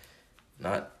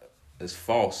 not this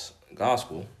false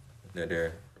gospel that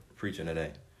they're preaching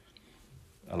today.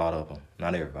 A lot of them,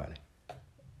 not everybody.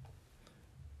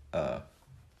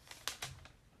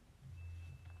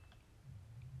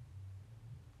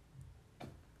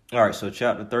 All right, so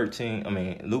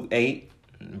Luke 8,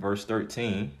 verse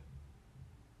 13.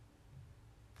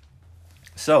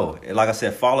 So, like I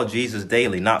said, follow Jesus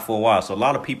daily, not for a while. So a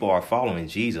lot of people are following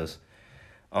Jesus.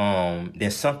 Then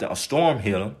a storm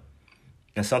hit them,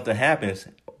 and something happens,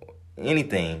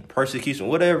 anything, persecution,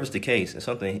 whatever is the case, and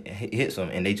something hits them,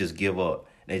 and they just give up.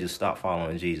 They just stop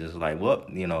following Jesus. Like, well,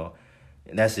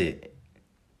 that's it.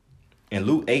 And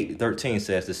Luke 8:13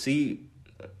 says,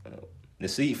 the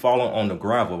seed falling on the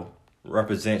gravel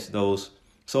represents those.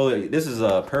 So this is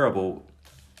a parable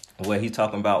where he's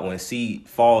talking about when seed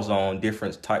falls on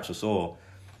different types of soil.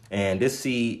 And this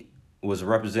seed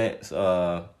represents,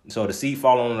 so the seed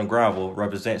falling on the gravel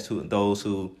represents those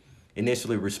who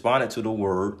initially responded to the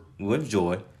word with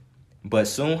joy. But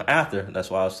soon after, that's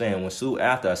why I was saying, soon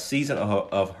after a season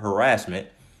of harassment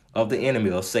of the enemy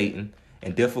of Satan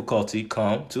and difficulty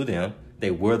come to them,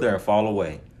 they wither and fall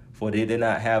away. For they did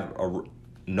not have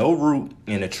no root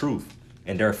in the truth,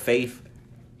 and their faith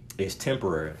is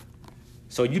temporary.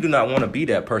 So you do not want to be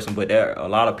that person, but a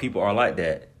lot of people are like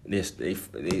that. They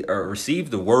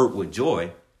receive the word with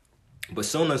joy, but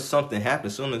soon as something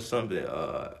happens, soon as something,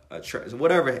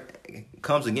 whatever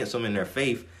comes against them in their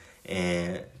faith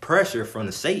and pressure from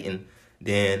the Satan,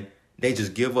 then they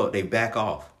just give up, they back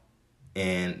off,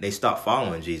 and they stop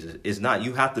following Jesus. It's not,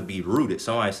 you have to be rooted.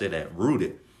 Somebody said that,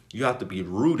 rooted. You have to be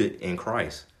rooted in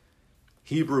Christ.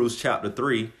 Hebrews chapter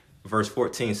 3, verse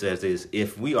 14 says this: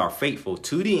 if we are faithful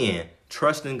to the end,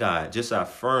 trusting God just as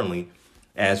firmly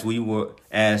as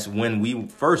when we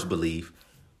first believed,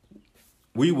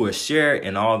 we will share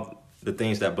in all the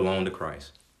things that belong to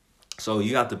Christ. So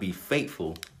you have to be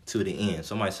faithful to the end.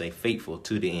 Somebody say faithful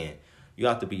to the end. You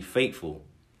have to be faithful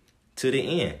to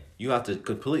the end. You have to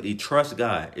completely trust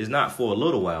God. It's not for a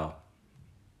little while.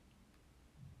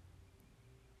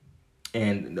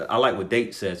 And I like what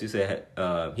Date says. He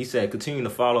said, continue to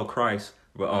follow Christ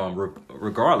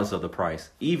regardless of the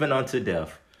price, even unto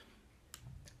death.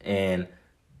 And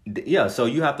yeah, so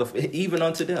you have to, even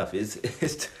unto death.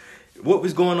 It's what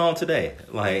was going on today.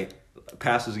 Like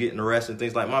pastors getting arrested,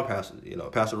 things like my pastor,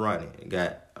 Pastor Rodney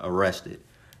got arrested.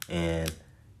 And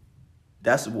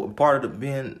that's part of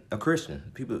being a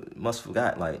Christian. People must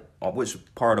forgot, like, which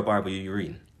part of the Bible are you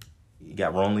reading? You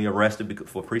got wrongly arrested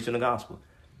for preaching the gospel.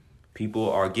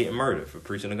 People are getting murdered for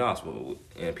preaching the gospel,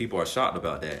 and people are shocked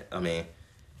about that. I mean,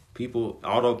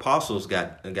 all the apostles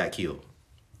got killed,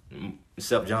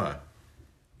 except John,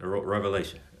 the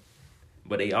Revelation.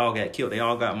 But they all got killed. They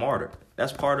all got martyred.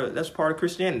 That's part of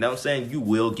Christianity. I'm saying you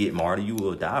will get martyred, you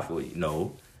will die for it.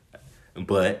 No,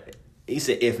 but he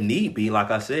said if need be,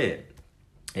 like I said,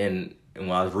 and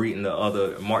when I was reading the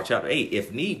other Mark chapter 8,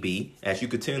 if need be, as you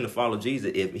continue to follow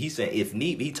Jesus, if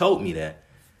need be, he told me that.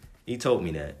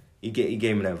 He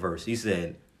gave me that verse. He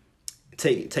said,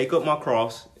 take up my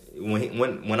cross.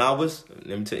 When I was,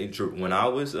 let me tell you the truth, when I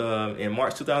was in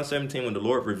March 2017, when the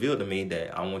Lord revealed to me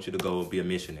that I want you to go be a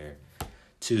missionary,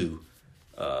 to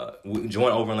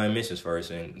join Overland Missions first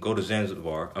and go to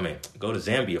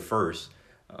Zambia first.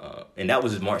 And that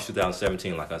was March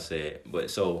 2017, like I said.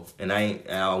 But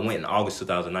I went in August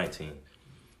 2019.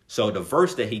 So the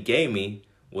verse that he gave me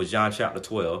was John chapter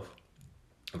 12.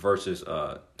 Verses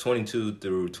 22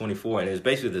 through 24, and it's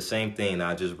basically the same thing that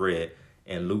I just read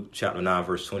in Luke chapter 9,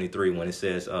 verse 23, when it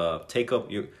says, take up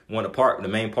the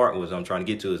main part was I'm trying to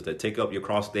get to is that take up your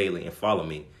cross daily and follow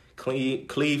me.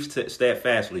 Cleave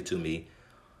steadfastly to me.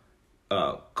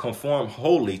 Conform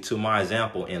wholly to my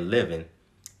example in living,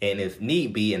 and if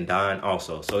need be, in dying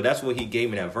also. So that's what he gave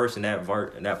me that verse, and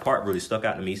that part really stuck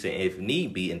out to me, saying if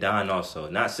need be, in dying also.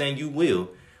 Not saying you will,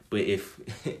 but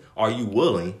are you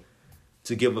willing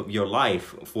to give up your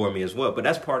life for me as well? But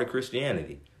that's part of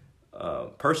Christianity.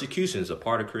 persecution is a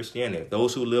part of Christianity.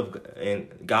 Those who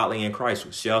live godly in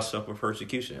Christ shall suffer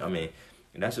persecution. I mean,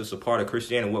 that's just a part of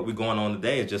Christianity. What we're going on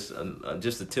today is just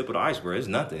the tip of the iceberg. It's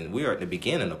nothing. We are at the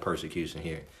beginning of persecution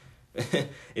here.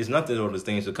 It's nothing of those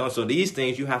things to come. So these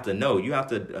things you have to know. You have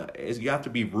to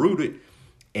be rooted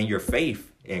in your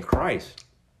faith in Christ.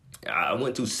 I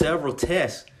went through several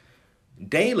tests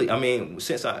daily. I mean,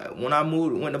 when I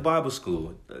went to Bible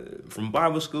school, from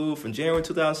January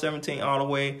 2017 all the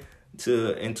way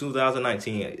to in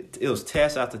 2019, it was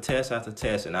test after test after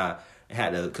test, and I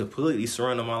had to completely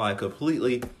surrender my life,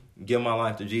 completely give my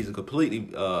life to Jesus, completely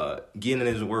get in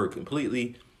His Word,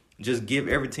 completely just give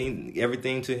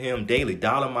everything to Him daily,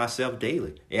 dollar myself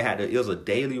daily. It was a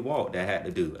daily walk that I had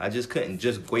to do. I just couldn't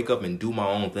just wake up and do my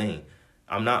own thing.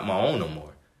 I'm not my own no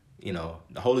more. You know,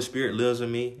 the Holy Spirit lives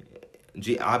in me.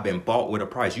 I've been bought with a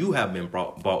price. You have been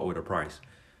bought with a price.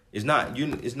 It's not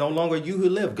you. It's no longer you who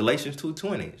live. Galatians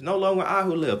 2:20. It's no longer I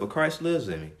who live, but Christ lives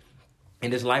in me.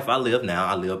 In this life I live now,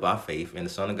 I live by faith in the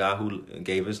Son of God who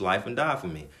gave His life and died for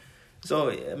me. So,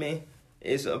 I mean,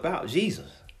 it's about Jesus.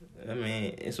 I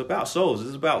mean, it's about souls.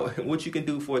 It's about what you can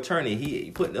do for eternity.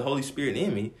 He put the Holy Spirit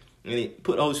in me, and He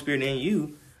put the Holy Spirit in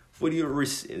you for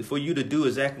you to do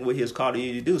exactly what He has called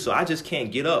you to do. So I just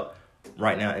can't get up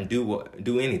right now and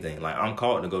do anything. Like, I'm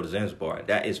called to go to Zanzibar.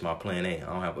 That is my plan A. I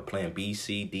don't have a plan B,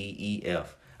 C, D, E,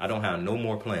 F. I don't have no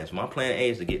more plans. My plan A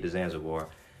is to get to Zanzibar,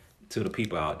 to the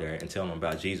people out there, and tell them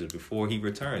about Jesus before He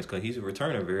returns, because He's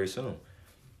returning very soon.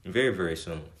 Very, very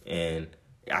soon. And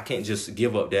I can't just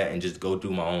give up that and just go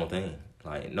do my own thing.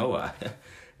 Like, no,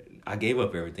 I gave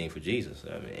up everything for Jesus.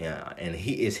 I mean, and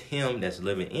He is Him that's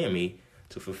living in me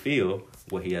to fulfill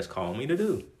what He has called me to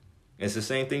do. It's the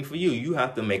same thing for you. You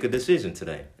have to make a decision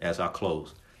today as I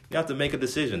close. You have to make a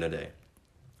decision today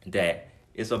that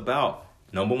it's about,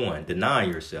 number one,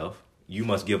 denying yourself. You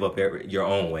must give up your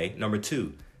own way. Number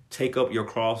two, take up your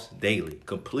cross daily.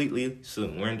 Completely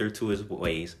surrender to His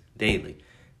ways daily.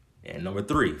 And number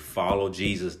three, follow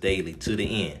Jesus daily to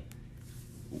the end.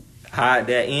 How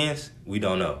that ends, we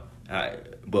don't know.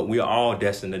 But we are all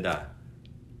destined to die.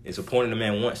 It's appointed a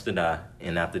man wants to die,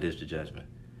 and after this, the judgment.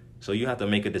 So you have to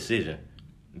make a decision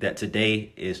that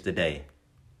today is the day.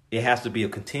 It has to be a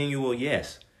continual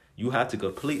yes. You have to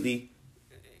completely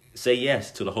say yes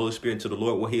to the Holy Spirit, to the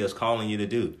Lord, what He is calling you to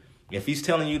do. If He's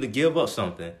telling you to give up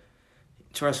something,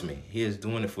 trust me, He is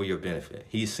doing it for your benefit.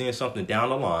 He's seeing something down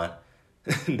the line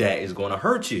that is going to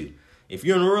hurt you. If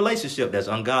you're in a relationship that's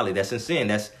ungodly, that's in sin,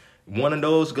 that's one of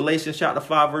those Galatians chapter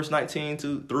 5, verse 19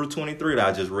 through 23 that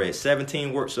I just read,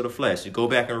 17 works of the flesh. You go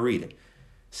back and read it.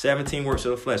 17 works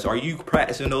of the flesh. Are you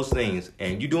practicing those things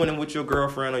and you doing them with your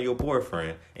girlfriend or your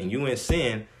boyfriend and you in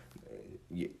sin?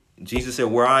 Jesus said,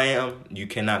 where I am, you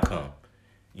cannot come.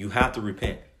 You have to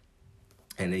repent.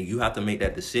 And then you have to make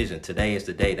that decision. Today is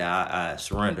the day that I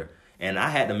surrender. And I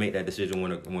had to make that decision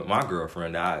with my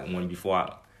girlfriend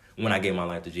when I gave my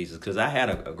life to Jesus, because I had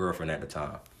a girlfriend at the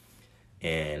time.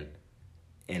 And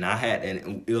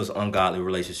it was an ungodly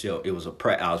relationship. I was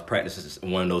practicing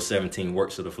one of those 17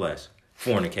 works of the flesh.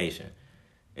 Fornication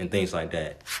and things like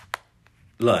that,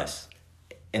 lust,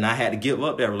 and I had to give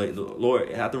up that relationship.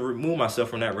 Lord, I have to remove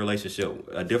myself from that relationship.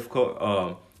 A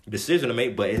difficult decision to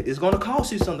make, but it's going to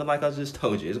cost you something. Like I just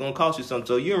told you, it's going to cost you something.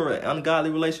 So you're in an ungodly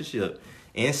relationship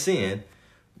and sin.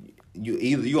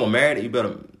 You're married. You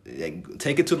better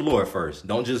take it to the Lord first.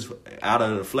 Don't just out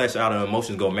of the flesh, out of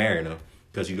emotions, go marry them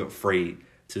because you're afraid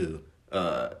to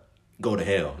go to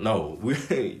hell. No,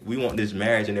 we want this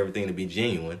marriage and everything to be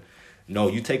genuine. No,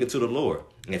 you take it to the Lord.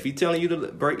 And if He's telling you to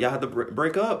break, you have to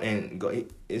break up and go.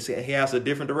 He has a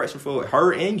different direction for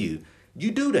her and you.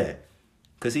 You do that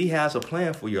because He has a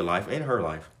plan for your life and her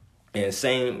life. And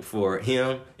same for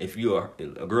him. If you are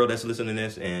a girl that's listening to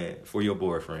this, and for your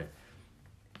boyfriend,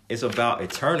 it's about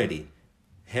eternity.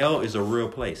 Hell is a real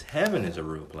place. Heaven is a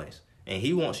real place, and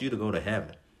He wants you to go to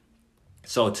heaven.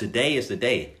 So today is the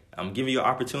day. I'm giving you an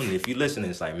opportunity. If you listen,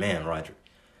 it's like, man, Roderick,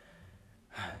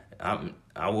 I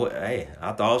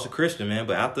thought I was a Christian, man,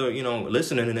 but after,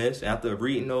 listening to this, after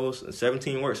reading those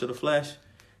 17 works of the flesh,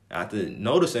 after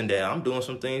noticing that I'm doing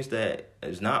some things that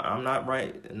I'm not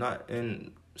right, not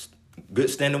in good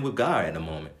standing with God at the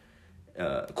moment,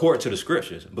 according to the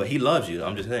scriptures, but He loves you.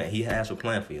 I'm just saying, He has a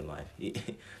plan for your life.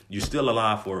 You're still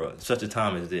alive for such a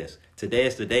time as this. Today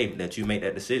is the day that you make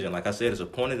that decision. Like I said, it's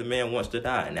appointed a man wants to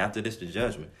die, and after this, the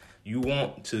judgment. You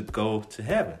want to go to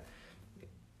heaven.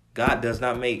 God did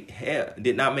not make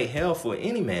hell for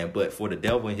any man, but for the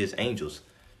devil and his angels.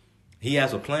 He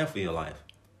has a plan for your life.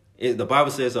 The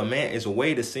Bible says a man is a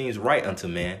way that seems right unto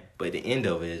man, but the end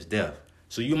of it is death.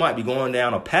 So you might be going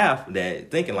down a path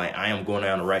that thinking like, I am going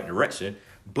down the right direction,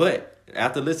 But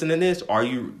after listening to this, are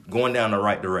you going down the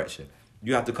right direction?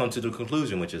 You have to come to the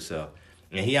conclusion with yourself.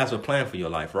 And he has a plan for your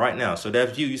life right now. So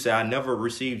that's you. You say, I never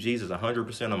received Jesus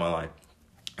 100% of my life.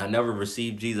 I never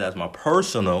received Jesus as my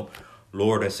personal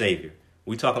Lord and Savior.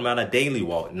 We're talking about a daily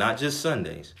walk, not just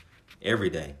Sundays, every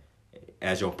day,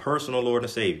 as your personal Lord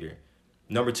and Savior.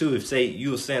 Number two, if say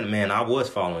you were saying, man, I was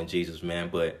following Jesus, man,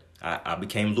 but I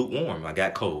became lukewarm. I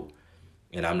got cold.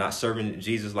 And I'm not serving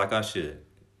Jesus like I should.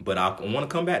 But I want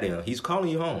to come back to him. He's calling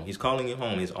you home. He's calling you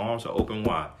home. His arms are open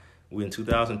wide. We're in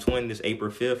 2020, this April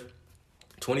 5th,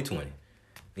 2020.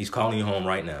 He's calling you home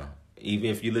right now. Even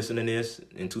if you listen to this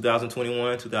in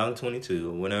 2021, 2022,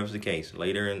 or whatever's the case,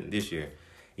 later in this year,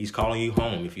 he's calling you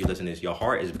home. If you listen to this, your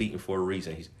heart is beating for a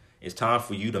reason. It's time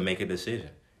for you to make a decision.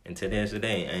 And today's the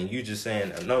day. And you just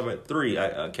saying, number three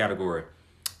category.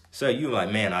 So you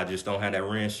like, man, I just don't have that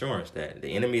reinsurance that the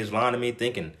enemy is lying to me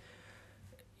thinking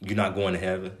you're not going to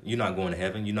heaven. You're not going to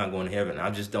heaven. You're not going to heaven.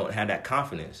 I just don't have that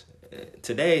confidence.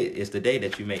 Today is the day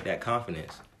that you make that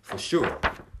confidence for sure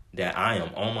that I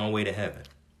am on my way to heaven.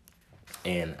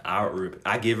 And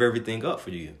I give everything up for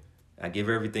you. I give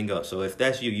everything up. So if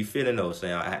that's you, you feeling those,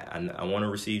 saying, I want to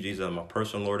receive Jesus as my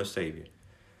personal Lord and Savior.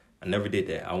 I never did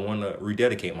that. I want to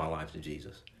rededicate my life to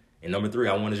Jesus. And number three,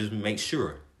 I want to just make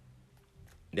sure.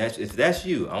 If that's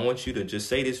you, I want you to just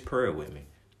say this prayer with me.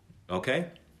 Okay?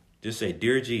 Just say,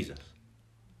 Dear Jesus,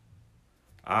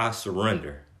 I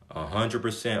surrender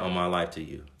 100% of my life to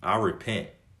you. I repent.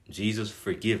 Jesus,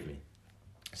 forgive me.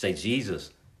 Say,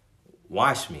 Jesus,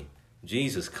 wash me.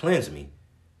 Jesus, cleanse me.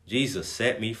 Jesus,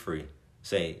 set me free.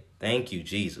 Say, thank you,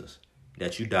 Jesus,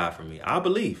 that you died for me. I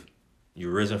believe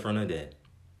you're risen from the dead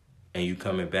and you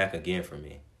coming back again for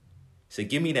me. Say,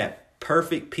 give me that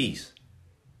perfect peace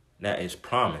that is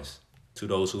promised to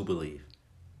those who believe.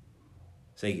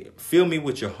 Say, fill me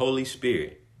with your Holy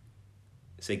Spirit.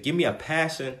 Say, give me a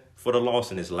passion for the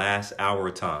lost in this last hour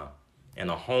of time and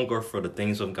a hunger for the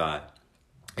things of God.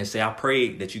 And say, I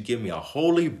pray that you give me a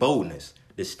holy boldness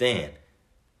to stand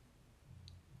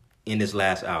in this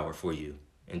last hour for you.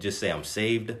 And just say, I'm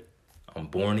saved, I'm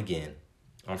born again,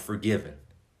 I'm forgiven,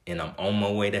 and I'm on my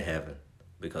way to heaven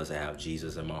because I have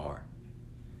Jesus in my heart.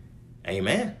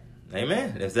 Amen.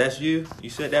 Amen. If that's you, you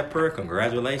said that prayer,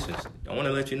 congratulations. I want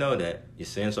to let you know that your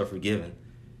sins are forgiven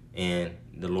and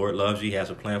the Lord loves you. He has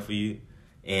a plan for you.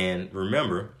 And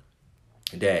remember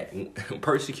that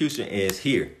persecution is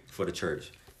here for the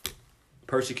church.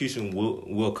 Persecution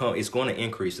will come. It's going to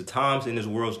increase. The times in this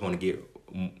world is going to get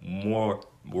more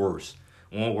worse.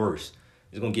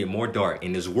 It's going to get more dark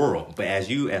in this world. But as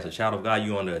a child of God,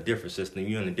 you're under a different system.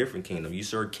 You're in a different kingdom. You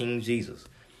serve King Jesus.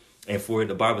 And for it,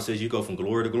 the Bible says you go from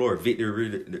glory to glory, victory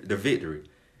to victory.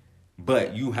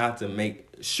 But you have to make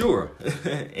sure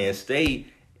and stay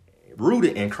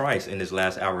rooted in Christ in this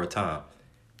last hour of time.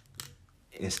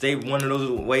 And one of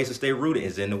those ways to stay rooted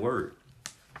is in the Word.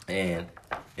 And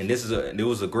there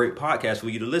was a great podcast for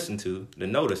you to listen to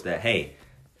notice that, hey,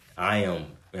 am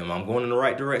I going in the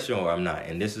right direction or I'm not?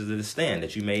 And this is the stand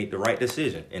that you made the right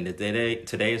decision. And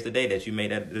today is the day that you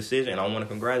made that decision. And I want to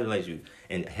congratulate you.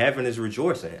 And heaven is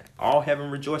rejoicing. All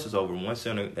heaven rejoices over one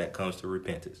sinner that comes to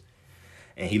repentance.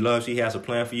 And he loves you. He has a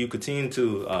plan for you. Continue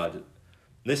to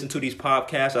listen to these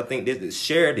podcasts. I think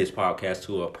share this podcast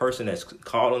to a person that's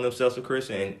calling themselves a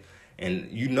Christian.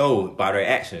 And you know by their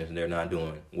actions they're not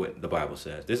doing what the Bible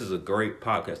says. This is a great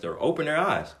podcast. They'll open their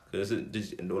eyes because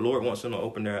the Lord wants them to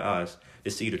open their eyes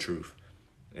to see the truth.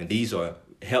 And these are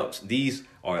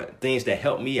things that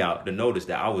help me out to notice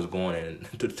that I was going in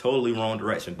the totally wrong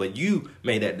direction. But you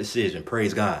made that decision.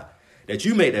 Praise God that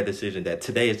you made that decision that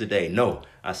today is the day. No,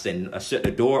 I shut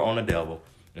the door on the devil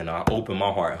and I open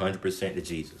my heart 100% to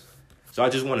Jesus. So I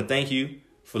just want to thank you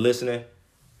for listening.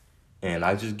 And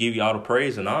I just give you all the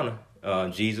praise and honor,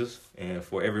 Jesus, and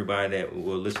for everybody that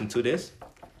will listen to this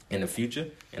in the future.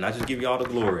 And I just give you all the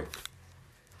glory.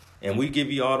 And we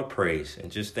give you all the praise.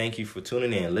 And just thank you for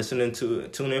tuning in,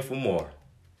 tune in for more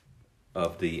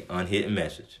of the Unhidden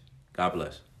Message. God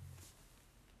bless.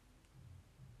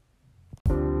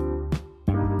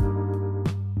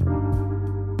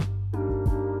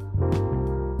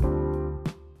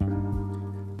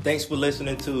 Thanks for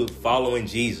listening to Following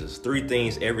Jesus. 3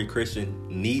 things every Christian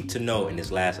need to know in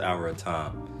this last hour of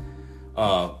time.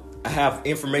 I have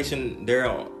information there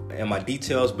and my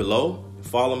details below.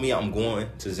 Follow me. I'm going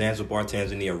to Zanzibar,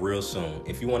 Tanzania real soon.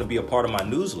 If you want to be a part of my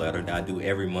newsletter that I do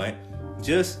every month,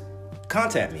 just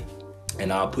contact me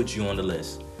and I'll put you on the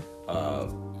list.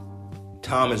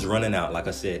 Time is running out. Like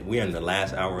I said, we're in the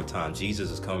last hour of time.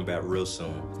 Jesus is coming back real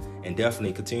soon. And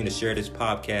definitely continue to share this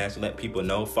podcast. Let people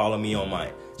know. Follow me on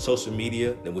my social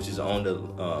media, which is on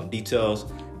the details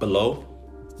below.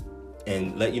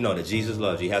 and let you know that Jesus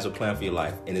loves you. He has a plan for your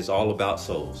life, and it's all about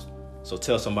souls. So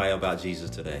tell somebody about Jesus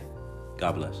today.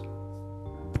 God bless.